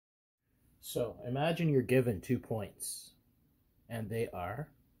So imagine you're given 2 points, and they are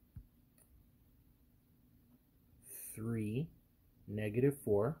 3,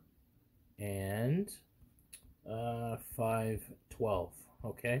 -4, and 5, 12.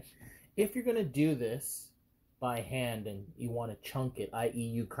 Okay? If you're going to do this by hand and you want to chunk it, i.e.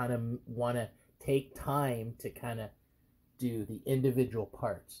 you kind of want to take time to kind of do the individual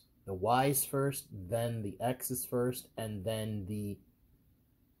parts. The y's first, then the x's first, and then the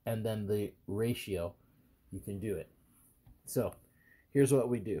ratio. You can do it. So here's what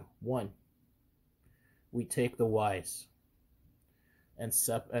we do. 1, we take the y's and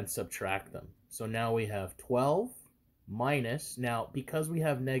subtract them. So now we have 12 minus, now because we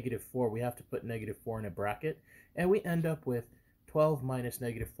have -4, we have to put -4 in a bracket, and we end up with 12 minus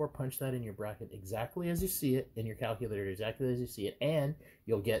 -4. Punch that in your bracket exactly as you see it, in your calculator exactly as you see it, and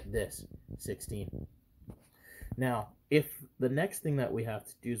you'll get this, 16. Now, if the next thing that we have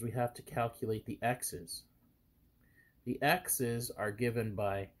to do is we have to calculate the x's. The x's are given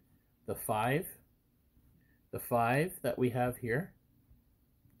by the 5 that we have here,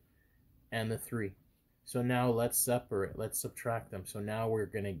 and the 3. So now let's separate, let's subtract them. So now we're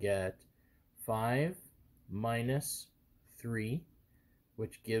going to get 5 minus 3,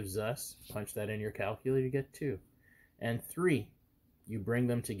 which gives us, punch that in your calculator, you get 2. And 3, you bring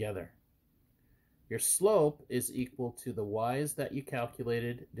them together. Your slope is equal to the y's that you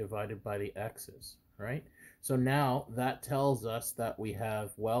calculated divided by the x's, right? So now that tells us that we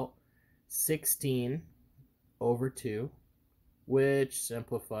have, well, 16 over 2, which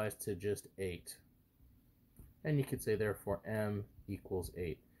simplifies to just 8. And you could say, therefore, m equals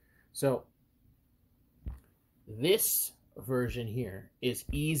 8. So this version here is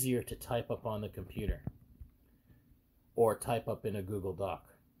easier to type up on the computer or type up in a Google Doc.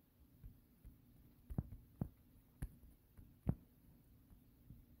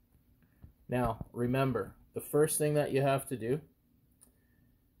 Now, remember, the first thing that you have to do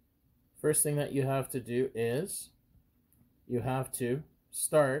is you have to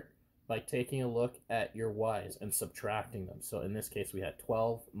start by taking a look at your y's and subtracting them. So in this case, we had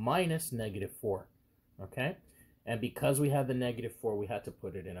 12 minus -4, okay? And because we had the -4, we had to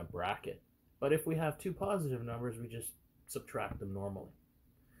put it in a bracket. But if we have 2 positive numbers, we just subtract them normally.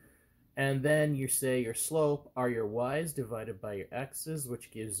 And then you say your slope are your y's divided by your x's,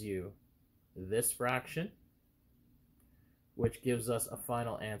 which gives you this fraction, which gives us a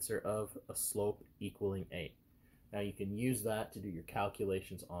final answer of a slope equaling 8. Now you can use that to do your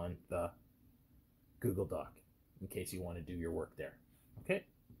calculations on the Google Doc in case you want to do your work there. Okay?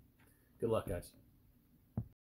 Good luck, guys.